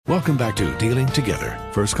Welcome back to Dealing Together.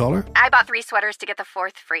 First caller? I bought 3 sweaters to get the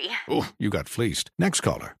 4th free. Oh, you got fleeced. Next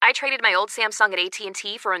caller? I traded my old Samsung at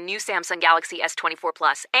AT&T for a new Samsung Galaxy S24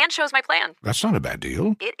 Plus and chose my plan. That's not a bad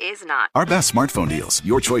deal. It is not. Our best smartphone deals.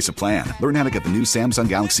 Your choice of plan. Learn how to get the new Samsung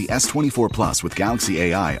Galaxy S24 Plus with Galaxy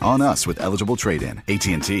AI on us with eligible trade-in.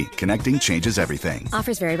 AT&T. Connecting changes everything.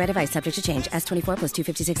 Offers vary by device. Subject to change. S24 plus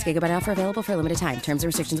 256 gigabyte offer available for a limited time. Terms and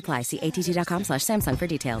restrictions apply. See att.com/Samsung for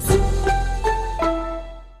details.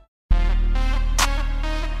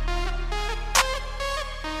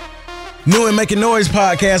 New and Making Noise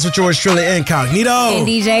podcast with yours truly, Incognito. And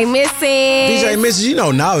DJ Missy. DJ Missy, you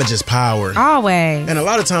know knowledge is power. Always. And a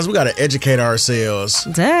lot of times we got to educate ourselves.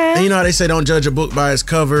 Duh. And you know how they say don't judge a book by its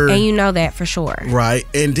cover. And you know that for sure. Right.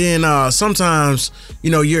 And then sometimes,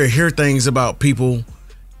 you know, you hear things about people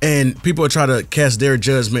and people try to cast their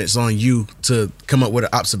judgments on you to come up with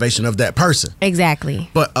an observation of that person. Exactly.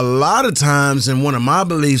 But a lot of times, and one of my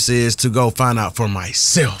beliefs is to go find out for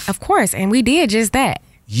myself. Of course. And we did just that.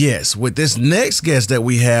 Yes, with this next guest that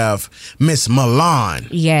we have, Miss Milan.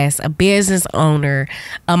 Yes, a business owner,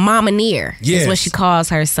 a momaneer is what she calls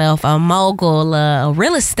herself, a mogul,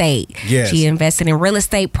 real estate. Yes. She invested in real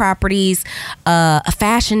estate properties, a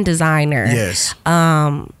fashion designer. Yes.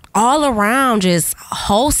 All around just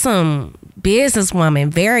wholesome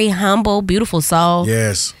businesswoman, very humble, beautiful soul.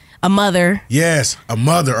 Yes. A mother. Yes, a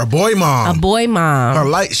mother, a boy mom. A boy mom. Her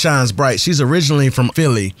light shines bright. She's originally from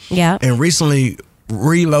Philly. Yeah. And recently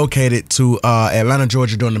relocated to Atlanta,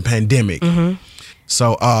 Georgia during the pandemic. Mm-hmm.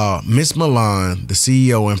 So Miss Milan, the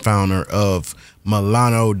CEO and founder of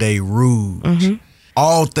Milano de Rouge. Mm-hmm.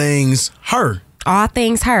 All things her. All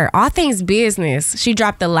things her. All things business. She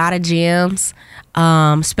dropped a lot of gems,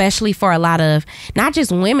 especially for a lot of, not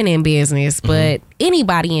just women in business, but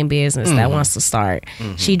anybody in business that wants to start.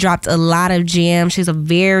 She dropped a lot of gems. She's a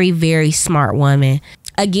very, very smart woman.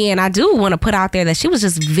 Again, I do want to put out there that she was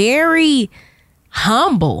just very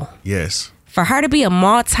humble. Yes. For her to be a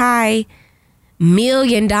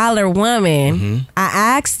multi-million-dollar woman, I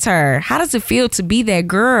asked her, how does it feel to be that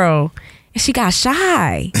girl? And she got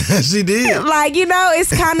shy. She did. Like, you know,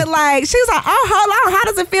 it's kind of like, she was like, oh, hold on. How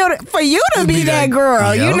does it feel for you to be that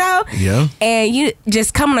girl, you know? Yeah. And you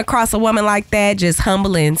just coming across a woman like that, just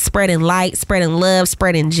humble and spreading light, spreading love,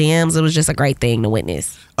 spreading gems. It was just a great thing to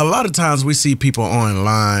witness. A lot of times we see people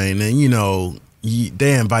online and, you know,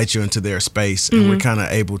 they invite you into their space and we're kind of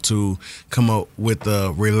able to come up with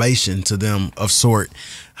a relation to them of sort.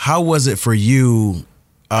 How was it for you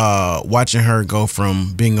watching her go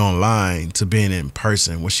from being online to being in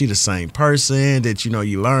person? Was she the same person? Did you know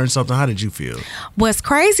you learned something? How did you feel? What's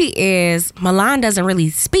crazy is Milan doesn't really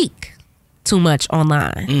speak too much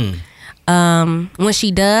online. When she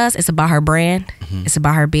does, it's about her brand. It's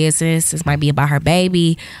about her business. It might be about her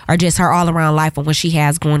baby or just her all around life and what she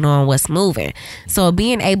has going on, what's moving. So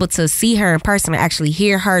being able to see her in person and actually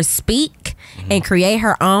hear her speak and create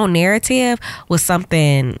her own narrative was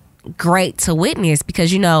something great to witness,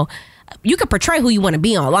 because, you know, you can portray who you want to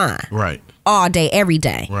be online. Right. All day, every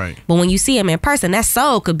day. Right. But when you see him in person, that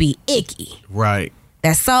soul could be icky. Right.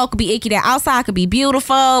 That soul could be icky. That outside could be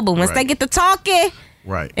beautiful. But once they get to talking,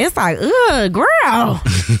 right, it's like, ugh, girl.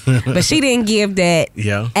 But she didn't give that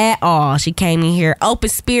at all. She came in here open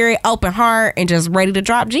spirit, open heart, and just ready to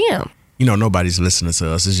drop gem. You know, nobody's listening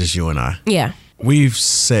to us. It's just you and I. Yeah. We've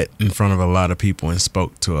sat in front of a lot of people and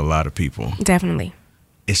spoke to a lot of people. Definitely.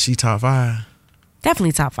 Is she top 5?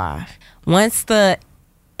 Definitely top 5. Once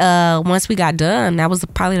we got done, that was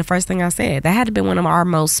probably the first thing I said. That had to be one of our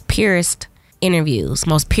most purest interviews,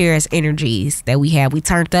 most purest energies that we had. We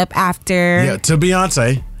turned up after. Yeah, to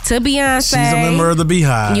Beyonce. She's a member of the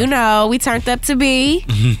Beehive. You know, we turned up to B.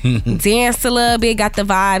 Danced a little bit, got the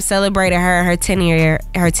vibe, celebrated her 10-year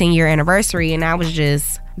anniversary, and that was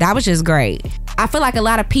just great. I feel like a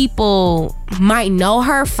lot of people might know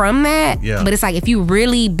her from that, but it's like if you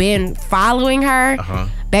really been following her,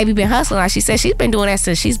 baby been hustling. Like she said, she's been doing that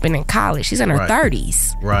since she's been in college. She's in her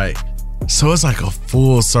 30s. Right. So it's like a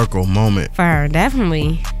full circle moment. For her,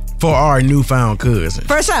 definitely. For our newfound cousin.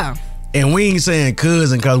 For sure. And we ain't saying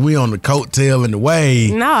cousin because we on the coattail and the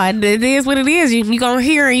wave. No, it is what it is. You gonna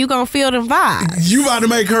hear and you gonna feel the vibe. You about to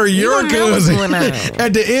make her your cousin.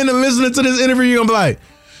 At the end of listening to this interview, you gonna be like,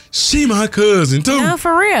 she my cousin too. No,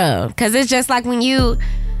 for real. Because it's just like when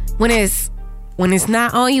it's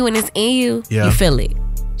not on you and it's in you, you feel it.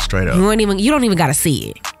 Straight up. You don't even gotta see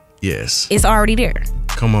it. Yes. It's already there.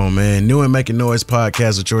 Come on, man. New and Making Noise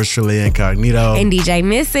podcast with yours truly, Incognito. And DJ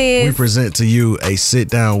Mrs. We present to you a sit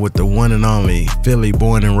down with the one and only Philly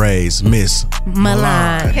born and raised Miss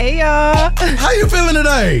Milan. Hey y'all. How you feeling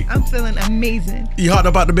today? I'm feeling amazing. You hopped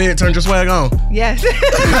up out the bed, turned your swag on. Yes.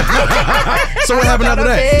 So what happened after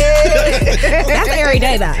that? That's every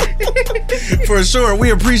day, though. For sure.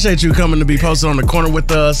 We appreciate you coming to be posted on the corner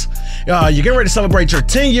with us. You're getting ready to celebrate your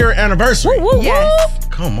 10-year anniversary. Yes.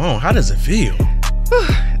 Come on. How does it feel?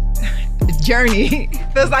 Journey.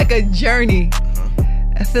 Feels like a journey.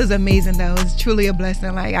 It feels amazing though. It's truly a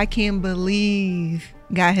blessing. Like, I can't believe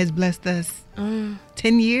God has blessed us. 10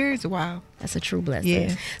 years? Wow. That's a true blessing.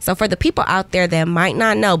 Yeah. So for the people out there that might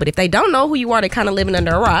not know, but if they don't know who you are, they're kind of living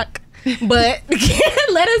under a rock. But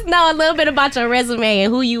let us know a little bit about your resume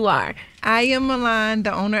and who you are. I am Milan,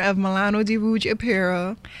 the owner of Milano Di Rouge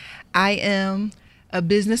Apparel. I am a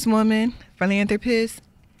businesswoman, philanthropist,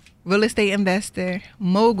 real estate investor,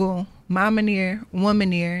 mogul, momaneer,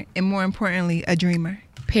 womaneer, and more importantly, a dreamer.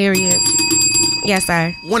 Period. Yes,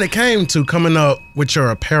 sir. When it came to coming up with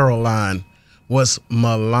your apparel line, was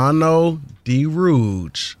Milano Di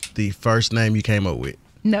Rouge the first name you came up with?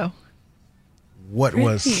 No. What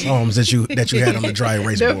was that you had on the dry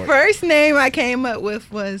erase The board? first name I came up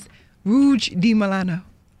with was Rouge di Milano.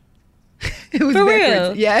 It was For backwards.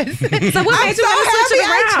 real? Yes. So what I'm made so you want to switch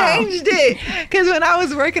happy it around? I changed it. Because when I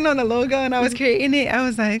was working on the logo and I was creating it, I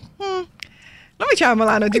was like, let me try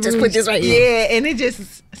Milano Di Just Rouge. put this right here. Yeah, and it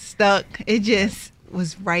just stuck. It just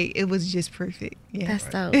was right. It was just perfect. Yeah. That's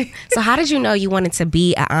dope. So how did you know you wanted to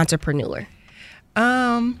be an entrepreneur?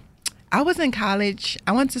 I was in college.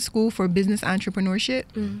 I went to school for business entrepreneurship.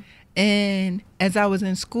 And as I was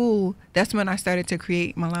in school, that's when I started to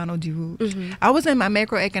create Milano Di Rouge. I was in my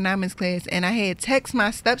macroeconomics class, and I had text my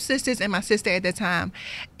stepsisters and my sister at the time.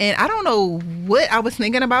 And I don't know what I was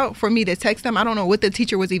thinking about for me to text them. I don't know what the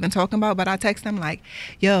teacher was even talking about, but I text them like,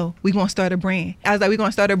 yo, we going to start a brand. I was like, we going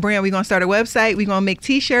to start a brand. We going to start a website. We going to make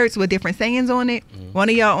T-shirts with different sayings on it. One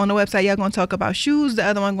of y'all on the website, y'all going to talk about shoes. The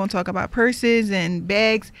other one going to talk about purses and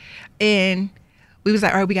bags. And we was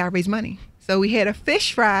like, all right, we got to raise money. So we had a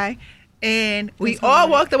fish fry, and we all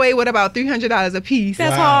walked away with about $300 a piece.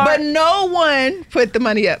 That's hard. But no one put the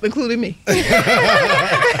money up, including me. So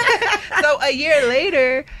a year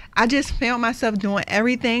later, I just found myself doing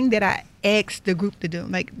everything that I asked the group to do,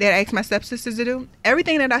 like that I asked my stepsisters to do.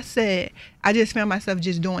 Everything that I said, I just found myself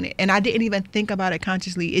just doing it. And I didn't even think about it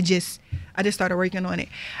consciously. I just started working on it.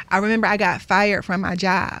 I remember I got fired from my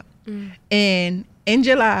job. And in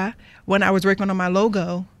July, when I was working on my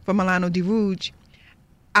logo for Milano Di Rouge,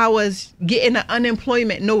 I was getting an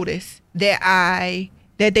unemployment notice that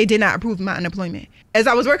they did not approve my unemployment. As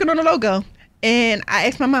I was working on the logo, and I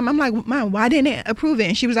asked my mom, I'm like, Mom, why didn't they approve it?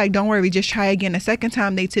 And she was like, don't worry, just try again. The second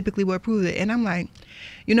time, they typically will approve it. And I'm like,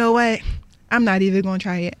 you know what? I'm not even going to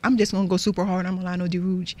try it. I'm just going to go super hard on Milano Di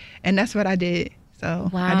Rouge. And that's what I did.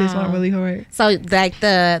 So I just went really hard. So like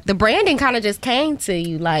the branding kind of just came to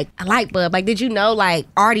you like a light bulb. Like, did you know, like,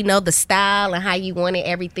 already know the style and how you wanted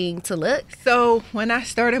everything to look? So when I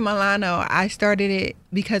started Milano, I started it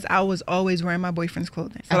because I was always wearing my boyfriend's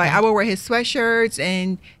clothing. So like I would wear his sweatshirts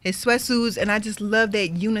and his sweatsuits, and I just love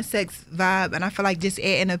that unisex vibe. And I feel like just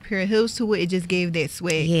adding a pair of heels to it, it just gave that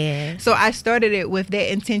swag. Yeah. So I started it with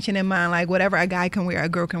that intention in mind, like whatever a guy can wear, a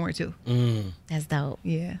girl can wear too. That's dope.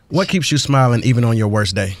 Yeah. What keeps you smiling even on your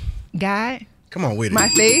worst day? God, Come on with it. my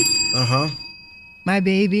faith, Uh-huh. my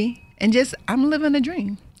baby, and just I'm living a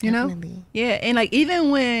dream, you know? Definitely. Yeah, and like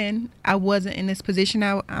even when I wasn't in this position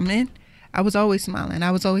I'm in, I was always smiling.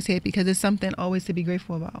 I was always happy because it's something always to be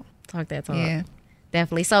grateful about. Talk that talk. Yeah.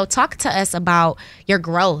 Definitely. So talk to us about your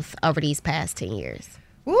growth over these past 10 years.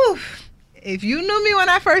 Woo! If you knew me when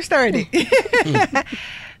I first started.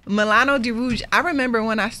 Milano Di Rouge, I remember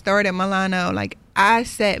when I started Milano, like I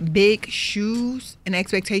set big shoes and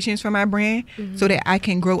expectations for my brand so that I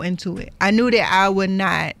can grow into it. I knew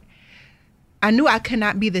that I could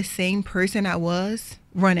not be the same person I was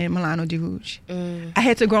running Milano Di Rouge. I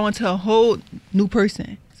had to grow into a whole new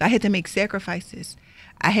person. So I had to make sacrifices.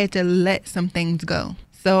 I had to let some things go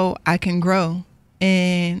so I can grow.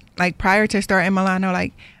 And like prior to starting Milano,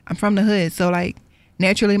 like I'm from the hood. So like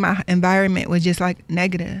naturally my environment was just like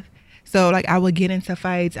negative. So like I would get into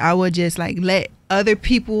fights. I would just like let other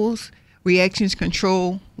people's reactions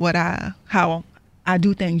control how I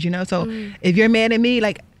do things, you know? So if you're mad at me,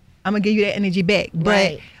 like I'm gonna give you that energy back.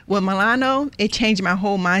 But with Milano, it changed my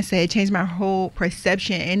whole mindset. It changed my whole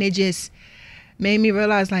perception. And it just made me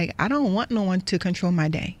realize like I don't want no one to control my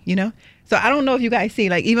day, you know? So I don't know if you guys see,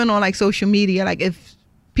 like even on like social media, like if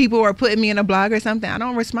people are putting me in a blog or something, I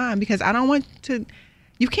don't respond because I don't want to,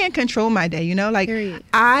 you can't control my day, you know? Like, Period.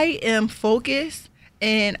 I am focused,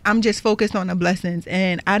 and I'm just focused on the blessings,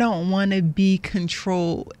 and I don't want to be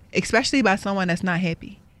controlled, especially by someone that's not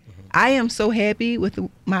happy. I am so happy with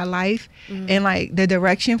my life and like the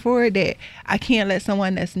direction for it that I can't let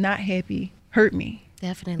someone that's not happy hurt me.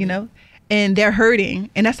 Definitely. You know? And they're hurting.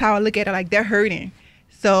 And that's how I look at it. Like, they're hurting.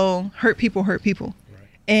 So hurt people hurt people. Right.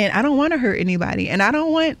 And I don't want to hurt anybody. And I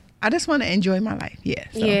just want to enjoy my life. Yeah.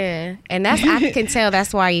 So. Yeah. And I can tell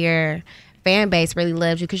that's why your fan base really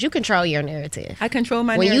loves you, because you control your narrative. I control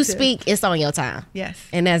my when narrative. you speak, it's on your time. Yes.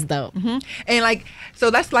 And that's dope. Mm-hmm. And like, so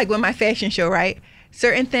that's like with my fashion show, right?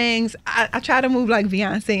 Certain things, I try to move like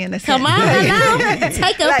Beyonce in a sense. Come on, now.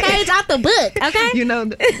 Take a page out the book, okay? You know,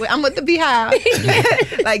 I'm with the Beehive.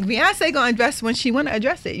 Like, Beyonce gonna address when she wanna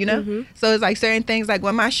address it, you know? Mm-hmm. So it's like certain things, like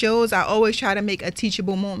with my shows, I always try to make a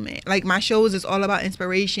teachable moment. Like, my shows is all about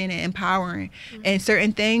inspiration and empowering. Mm-hmm. And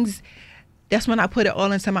certain things, that's when I put it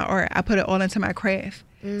all into my art. I put it all into my craft.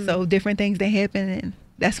 Mm-hmm. So different things that happen, and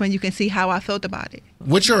that's when you can see how I felt about it.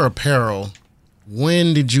 With your apparel,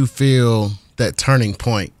 when did you feel that turning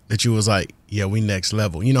point that you was like, yeah, we next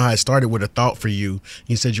level? You know how it started with a thought for you.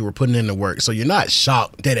 You said you were putting in the work. So you're not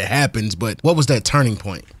shocked that it happens, but what was that turning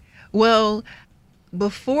point? Well,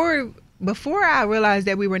 before I realized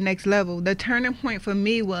that we were next level, the turning point for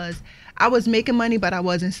me was I was making money, but I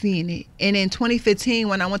wasn't seeing it. And in 2015,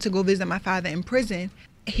 when I went to go visit my father in prison,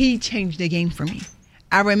 he changed the game for me.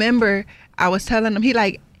 I remember I was telling him,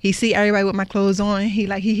 he see everybody with my clothes on.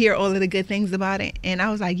 He hear all of the good things about it. And I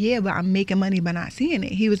was like, yeah, but I'm making money but not seeing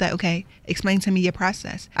it. He was like, okay, explain to me your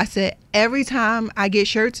process. I said, every time I get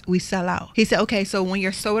shirts, we sell out. He said, okay, so when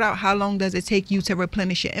you're sold out, how long does it take you to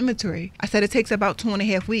replenish your inventory? I said, it takes about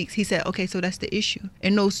 2.5 weeks. He said, okay, so that's the issue.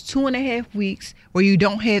 In those 2.5 weeks where you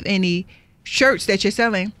don't have any shirts that you're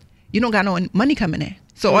selling, you don't got no money coming in.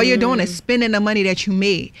 So all you're doing is spending the money that you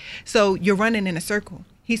made. So you're running in a circle.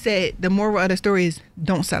 He said, the moral of the story is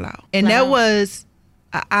don't sell out. And that was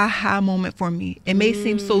an aha moment for me. It may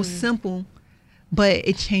seem so simple, but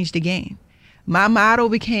it changed the game. My motto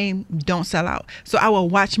became don't sell out. So I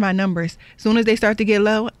would watch my numbers. As soon as they start to get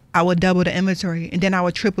low, I would double the inventory, and then I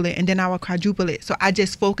would triple it, and then I would quadruple it. So I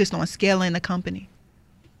just focused on scaling the company.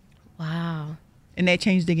 Wow. And that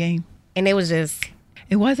changed the game. And it was just...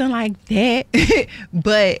 It wasn't like that,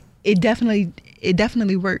 but it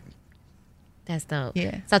definitely worked. That's dope.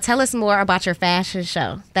 Yeah. So tell us more about your fashion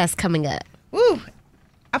show that's coming up. Woo!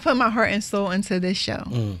 I put my heart and soul into this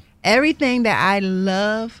show. Everything that I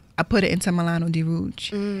love, I put it into Milano di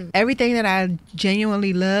Rouge. Everything that I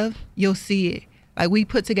genuinely love, you'll see it. Like, we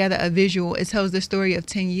put together a visual. It tells the story of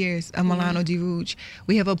 10 years of Milano di Rouge.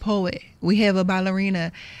 We have a poet. We have a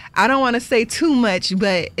ballerina. I don't want to say too much,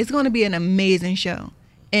 but it's going to be an amazing show.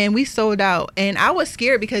 And we sold out. And I was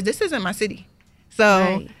scared because this isn't my city. So...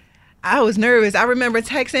 Right. I was nervous. I remember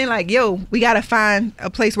texting like, yo, we got to find a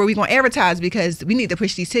place where we going to advertise because we need to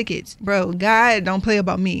push these tickets. Bro, God don't play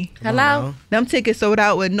about me. Hello? Them tickets sold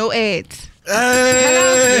out with no ads.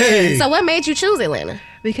 Hey! Hello? So what made you choose Atlanta?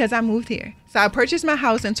 Because I moved here. So I purchased my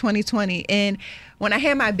house in 2020. And when I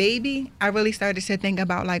had my baby, I really started to think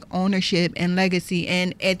about like ownership and legacy.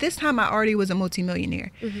 And at this time, I already was a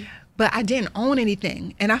multimillionaire. But I didn't own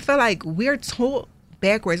anything. And I felt like we're taught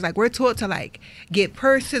backwards. Like, we're taught to like get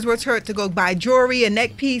purses, we're taught to go buy jewelry, a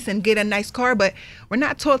neck piece, and get a nice car, but we're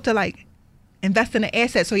not taught to like invest in an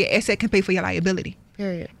asset so your asset can pay for your liability.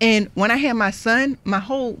 Period. And when I had my son, my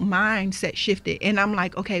whole mindset shifted, and I'm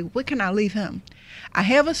like, okay, what can I leave him? I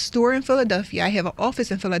have a store in Philadelphia, I have an office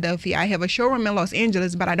in Philadelphia, I have a showroom in Los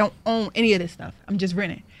Angeles, but I don't own any of this stuff. I'm just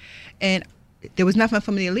renting. And there was nothing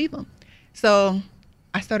for me to leave him. So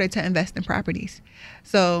I started to invest in properties.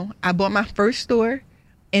 So I bought my first store.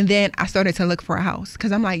 And then I started to look for a house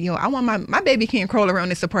because I'm like, yo, I want my baby can't crawl around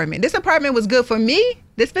this apartment. This apartment was good for me.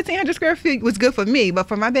 This 1,500 square feet was good for me. But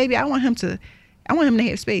for my baby, I want him to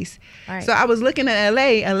have space. Right. So I was looking at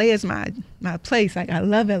LA. LA is my place. Like, I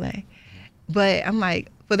love LA. But I'm like,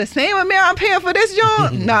 for the same amount I'm paying for this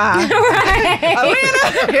joint? Nah. Right.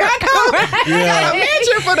 Atlanta, here I come. Right. I got a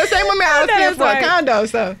mansion for the same amount I was paying for a condo.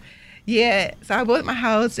 So, yeah. So I bought my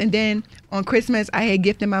house, and then on Christmas, I had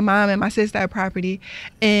gifted my mom and my sister a property.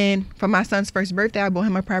 And for my son's first birthday, I bought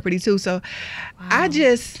him a property too. So wow. I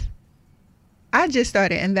just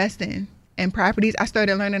started investing in properties. I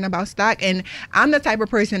started learning about stock. And I'm the type of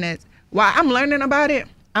person that, while I'm learning about it,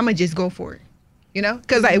 I'm going to just go for it. You know?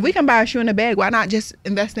 Because like, if we can buy a shoe in a bag, why not just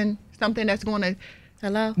invest in something that's going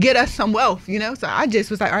to get us some wealth, you know? So I just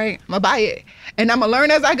was like, all right, I'm going to buy it. And I'm going to learn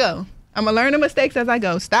as I go. I'm going to learn the mistakes as I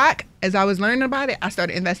go. Stock, as I was learning about it, I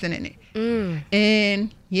started investing in it.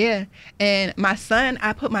 And yeah. And my son,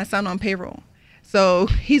 I put my son on payroll. So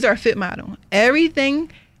he's our fit model.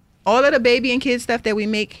 Everything, all of the baby and kid stuff that we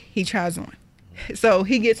make, he tries on. So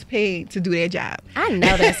he gets paid to do their job. I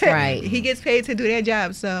know that's right. He gets paid to do their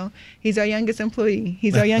job. So he's our youngest employee.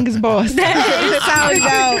 He's our youngest boss. That is so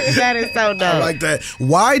dope. That is so dope. I like that.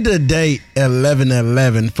 Why the date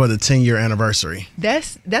 11/11 for the 10-year anniversary?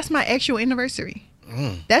 That's my actual anniversary.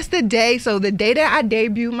 That's the day. So the day that I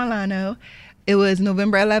debuted Milano, it was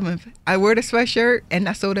November 11th. I wore the sweatshirt and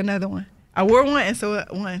I sold another one. I wore one and sold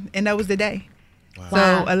one, and that was the day. Wow.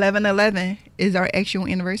 So 11/11 is our actual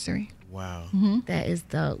anniversary. Wow. That is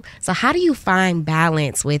dope. So how do you find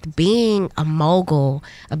balance with being a mogul,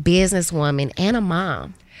 a businesswoman, and a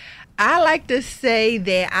mom? I like to say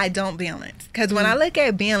that I don't balance, because when I look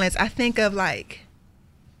at balance, I think of like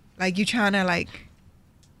you trying to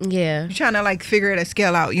figure the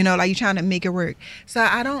scale out, you you're trying to make it work. So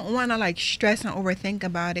I don't want to stress and overthink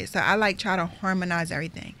about it. So I try to harmonize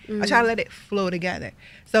everything. I try to let it flow together.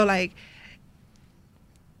 So I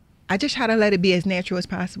just try to let it be as natural as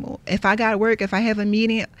possible. If I got work, if I have a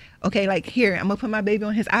meeting, okay, here, I'm going to put my baby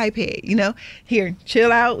on his iPad, here, chill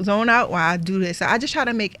out, zone out while I do this. So I just try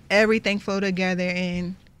to make everything flow together,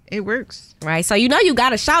 and it works. Right. So you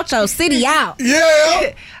got to shout your city out.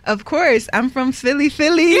 Yeah. Of course. I'm from Philly. Come on,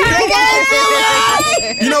 Philly.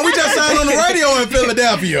 We just signed on the radio in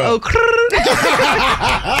Philadelphia. Oh,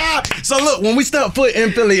 So look, when we step foot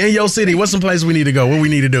in Philly, in your city, what's some place we need to go? What we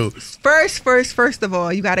need to do? First of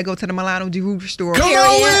all, you got to go to the Milano Giroux store. Come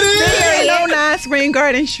on with it. 09 Spring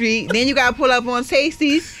Garden Street. Then you got to pull up on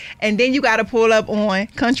Tasty's, and then you got to pull up on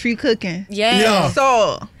Country Cooking. Yeah.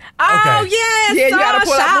 Saul. Oh, Okay. yes. Yeah, you got to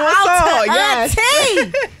pull up on Saul. Yes.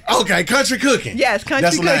 Okay, Country Cooking. Yes, Country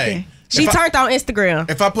That's the name. Cooking. She turned on Instagram.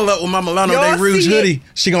 If I pull up with my Milano Y'all Day Rouge see it. hoodie,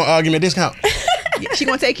 she gonna give me a discount. She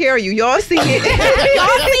going to take care of you. Y'all see it.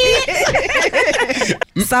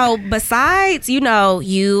 So besides, you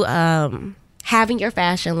having your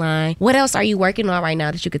fashion line, what else are you working on right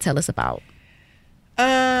now that you could tell us about?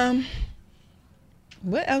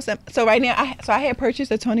 What else? So right now, I had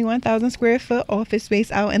purchased a 21,000 square foot office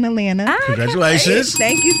space out in Atlanta. Congratulations.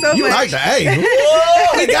 Thank you so You much. like that? Hey,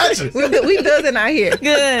 whoa, we got you. We building out here.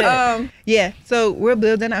 Good. Yeah, so we're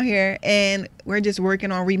building out here, and we're just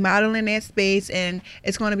working on remodeling that space, and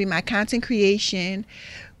it's going to be my content creation,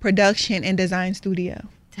 production, and design studio.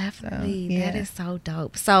 Definitely. So, yeah. That is so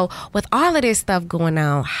dope. So with all of this stuff going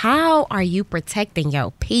on, how are you protecting your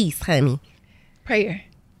peace, honey?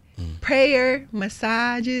 Prayer,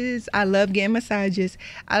 massages. I love getting massages.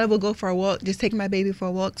 I will go for a walk, just take my baby for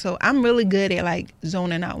a walk. So I'm really good at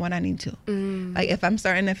zoning out when I need to. If I'm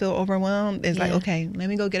starting to feel overwhelmed, it's okay, let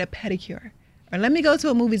me go get a pedicure, or let me go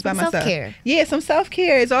to a movies by myself. Self-care. Yeah, some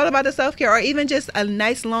self-care. It's all about the self-care, or even just a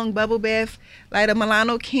nice long bubble bath, light a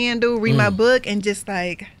Milano candle, read my book, and just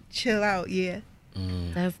chill out. Yeah.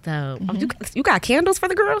 That's dope. Oh, you got candles for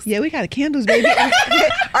the girls? Yeah, we got candles, baby.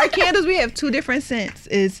 Our candles, we have 2 different scents: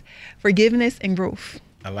 is forgiveness and growth.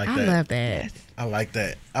 I like I that. love that. Yes. I like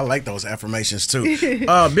that. I like those affirmations too.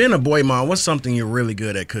 Being a boy mom, what's something you're really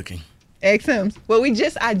good at cooking? Egg Sims. Well,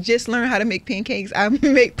 I just learned how to make pancakes. I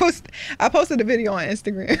posted a video on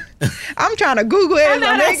Instagram. I'm trying to Google it as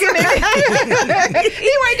I'm making it.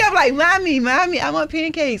 He wake up mommy, I want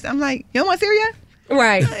pancakes. I'm like, you don't want cereal?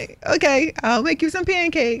 Right. Okay, I'll make you some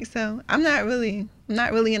pancakes. So I'm not really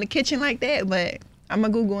in the kitchen like that, but I'm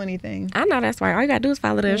gonna Google anything. I know that's right. All you gotta do is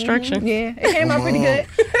follow the instructions. Yeah, it came out pretty good.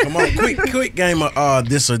 Come on, quick game of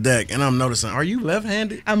this or that. And I'm noticing, are you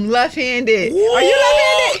left-handed? I'm left-handed. Whoa! Are you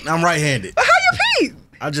left-handed? I'm right-handed. How you feet?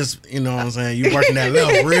 I just, what I'm saying, you working that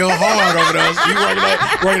left real hard over there. You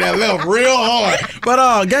working that left real hard.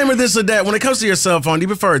 But game of this or that, when it comes to your cell phone, do you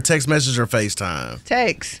prefer text message or FaceTime?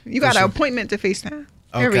 Text. You got an appointment to FaceTime.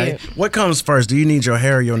 Okay. Period. What comes first? Do you need your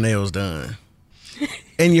hair or your nails done?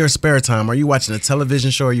 In your spare time, are you watching a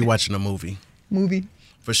television show or are you watching a movie? Movie.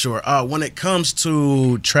 For sure. When it comes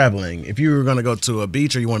to traveling, if you were going to go to a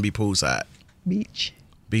beach or you want to be poolside? Beach.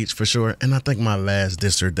 Beach, for sure. And I think my last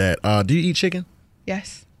this or that, do you eat chicken?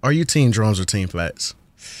 Yes. Are you team drums or team flats?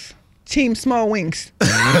 Team small wings.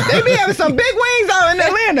 They be having some big wings out in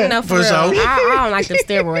Atlanta. No, For real. sure. I don't like them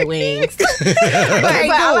steroid wings. but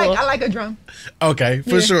I like a drum. Okay,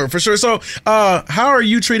 for sure. So, how are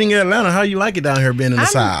you treating Atlanta? How you like it down here being in the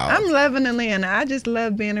South? I'm loving Atlanta. I just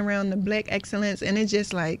love being around the Black excellence, and it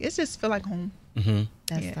just feel like home. Mm-hmm.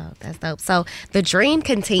 That's dope. So the dream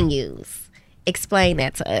continues. Explain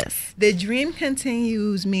that to us. The dream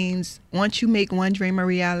continues means once you make one dream a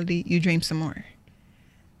reality, you dream some more.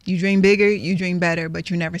 You dream bigger, you dream better,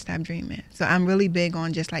 but you never stop dreaming. So I'm really big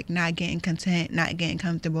on just not getting content, not getting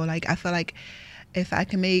comfortable. I feel like if I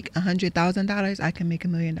can make $100,000, I can make $1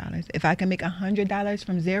 million. If I can make $100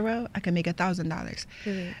 from zero, I can make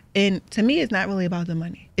 $1,000. And to me, it's not really about the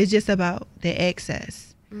money. It's just about the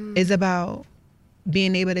access. It's about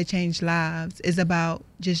being able to change lives. It's about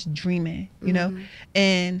just dreaming, you know?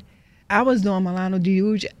 And I was doing Milano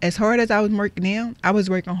Diuge. As hard as I was working now, I was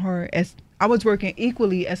working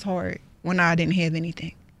equally as hard when I didn't have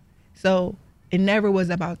anything. So it never was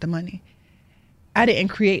about the money. I didn't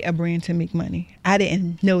create a brand to make money. I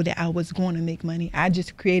didn't know that I was going to make money. I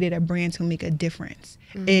just created a brand to make a difference.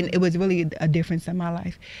 And it was really a difference in my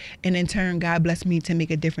life. And in turn, God blessed me to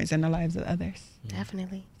make a difference in the lives of others.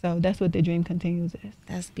 Definitely. So that's what the dream continues is.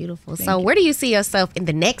 That's beautiful. Thank So you. where do you see yourself in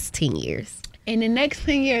the next 10 years? In the next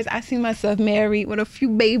 10 years, I see myself married with a few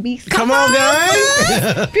babies. Come on,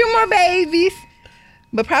 guys. A few more babies.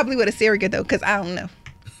 But probably with a surrogate, though, because I don't know.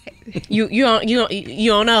 You don't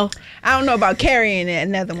know, I don't know about carrying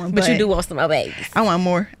another one, but you do want some more babies. I want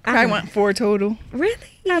more. I probably want 4 total. Really?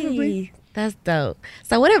 Probably. That's dope.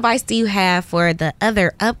 So what advice do you have for the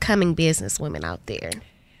other upcoming business women out there?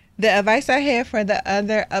 The advice I have for the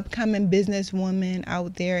other upcoming businesswomen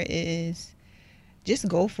out there is just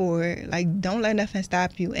go for it. Like, don't let nothing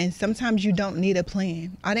stop you. And sometimes you don't need a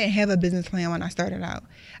plan. I didn't have a business plan when I started out.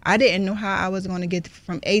 I didn't know how I was going to get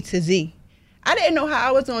from A to Z. I didn't know how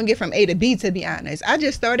I was going to get from A to B, to be honest. I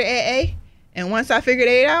just started at A, and once I figured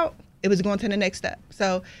A out, it was going to the next step.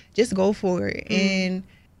 So just go for it.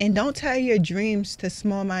 And don't tell your dreams to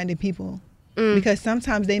small-minded people because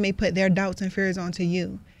sometimes they may put their doubts and fears onto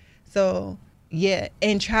you. So, yeah,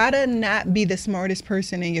 and try to not be the smartest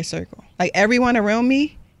person in your circle. Like, everyone around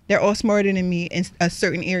me, they're all smarter than me in a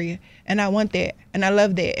certain area. And I want that, and I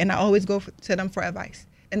love that, and I always go to them for advice.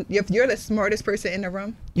 And if you're the smartest person in the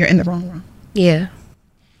room, you're in the wrong room. Yeah.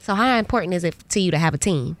 So how important is it to you to have a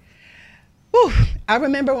team? Whew. I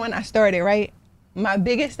remember when I started, right? My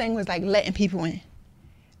biggest thing was like letting people in.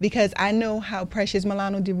 Because I know how precious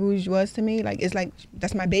Milano de Rouge was to me. Like, it's like,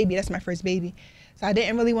 that's my baby. That's my first baby. So I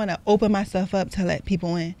didn't really want to open myself up to let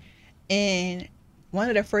people in. And one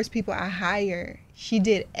of the first people I hired, she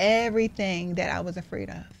did everything that I was afraid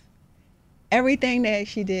of. Everything that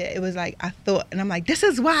she did, it was like, I thought, and I'm like, this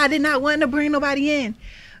is why I did not want to bring nobody in.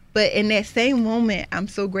 But in that same moment, I'm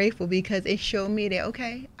so grateful because it showed me that,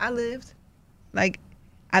 okay, I lived. Like,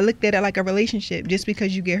 I looked at it like a relationship. Just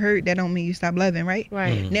because you get hurt, that don't mean you stop loving, right?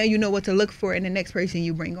 Right. Now you know what to look for in the next person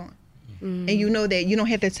you bring on. And you know that you don't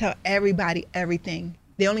have to tell everybody everything.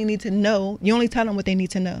 They only need to know. You only tell them what they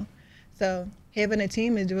need to know. So having a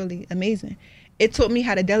team is really amazing. It taught me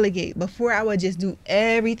how to delegate. Before, I would just do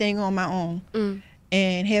everything on my own.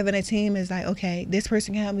 And having a team is like, okay, this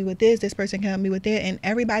person can help me with this person can help me with that. And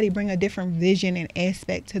everybody bring a different vision and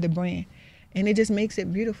aspect to the brand. And it just makes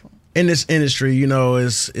it beautiful. In this industry, you know,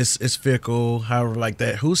 it's fickle, however, like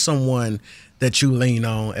that. Who's someone that you lean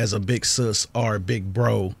on as a big sis or a big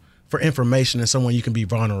bro for information and someone you can be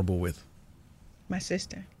vulnerable with? My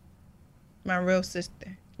sister. My real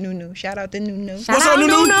sister. Nunu. Shout out to Nunu. What's up,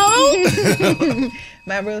 Nunu?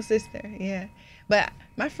 My real sister, yeah. But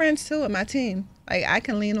my friends too, and my team. Like, I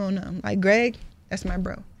can lean on them. Like, Greg, that's my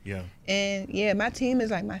bro. Yeah. And yeah, my team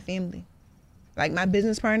is like my family. Like, my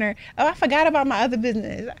business partner. Oh, I forgot about my other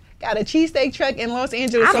business. I got a cheesesteak truck in Los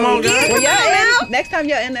Angeles. Come on, girl. When y'all next time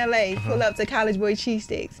y'all in LA, pull up to College Boy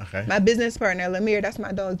Cheesesteaks. Okay. My business partner, Lemire, that's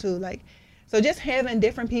my dog too. Like, so just having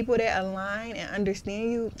different people that align and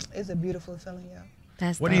understand you is a beautiful feeling, yo.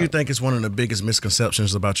 That's What dope. do you think is one of the biggest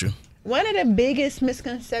misconceptions about you? One of the biggest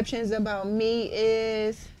misconceptions about me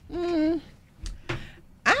is, I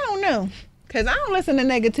don't know, because I don't listen to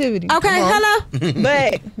negativity. Okay, hello.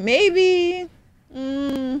 But maybe,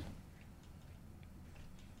 to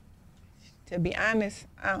be honest,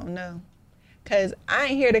 I don't know. Because I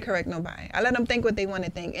ain't here to correct nobody. I let them think what they want to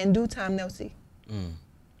think. In due time, they'll see. And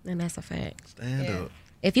that's a fact. Stand Yeah. up.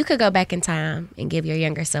 If you could go back in time and give your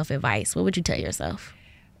younger self advice, what would you tell yourself?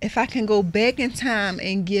 If I can go back in time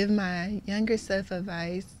and give my younger self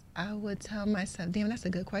advice, I would tell myself, damn, that's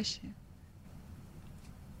a good question.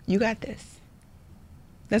 You got this.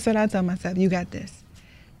 That's what I tell myself. You got this.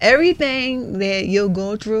 Everything that you'll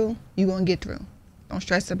go through, you're going to get through. Don't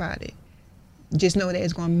stress about it. Just know that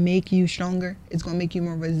it's going to make you stronger. It's going to make you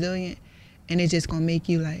more resilient. And it's just going to make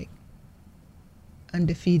you, like,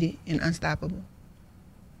 undefeated and unstoppable.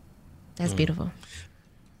 That's beautiful.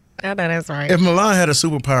 I know that's right. If Milan had a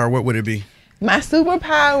superpower, what would it be? My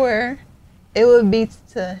superpower, it would be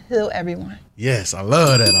to heal everyone. Yes, I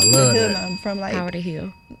love that. I love Heal that. them from, like, Power to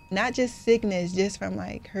heal. not just sickness, just from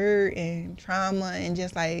like hurt and trauma and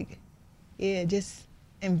just like, yeah, just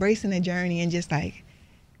embracing the journey and just like,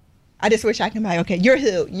 I just wish I can be like, okay, you're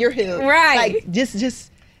healed. Right. Like,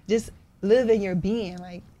 just live in your being.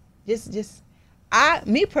 Like,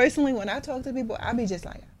 me personally, when I talk to people, I be just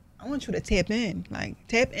like, I want you to tap in. Like,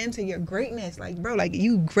 tap into your greatness. Like, bro, like,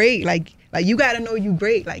 you great. Like you got to know you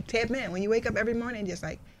great. Like, tap in. When you wake up every morning, just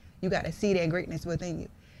like, you got to see that greatness within you.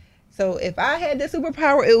 So if I had the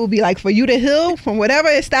superpower, it would be like for you to heal from whatever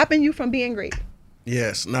is stopping you from being great.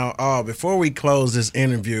 Yes. Now, before we close this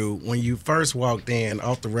interview, when you first walked in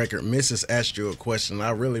off the record, Mrs. asked you a question.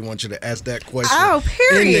 I really want you to ask that question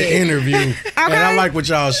in the interview. Okay. And I like what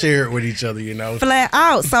y'all shared with each other, you know. Flat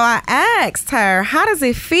out. So I asked her, how does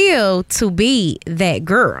it feel to be that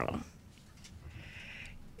girl?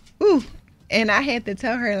 Ooh. And I had to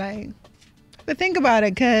tell her, like, but think about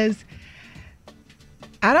it, because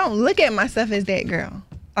I don't look at myself as that girl.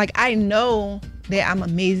 Like, I know that I'm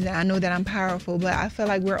amazing. I know that I'm powerful, but I feel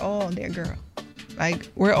like we're all that girl. Like,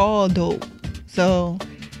 we're all dope. So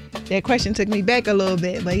that question took me back a little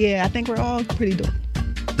bit. But yeah, I think we're all pretty dope.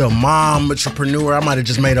 The mom entrepreneur. I might have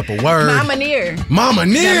just made up a word. Mama-neer.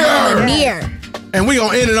 Mama-neer. Mama-neer. And we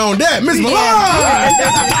gonna end it on that. Miss Milan.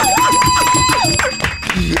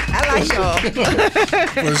 I like y'all.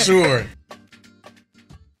 For sure.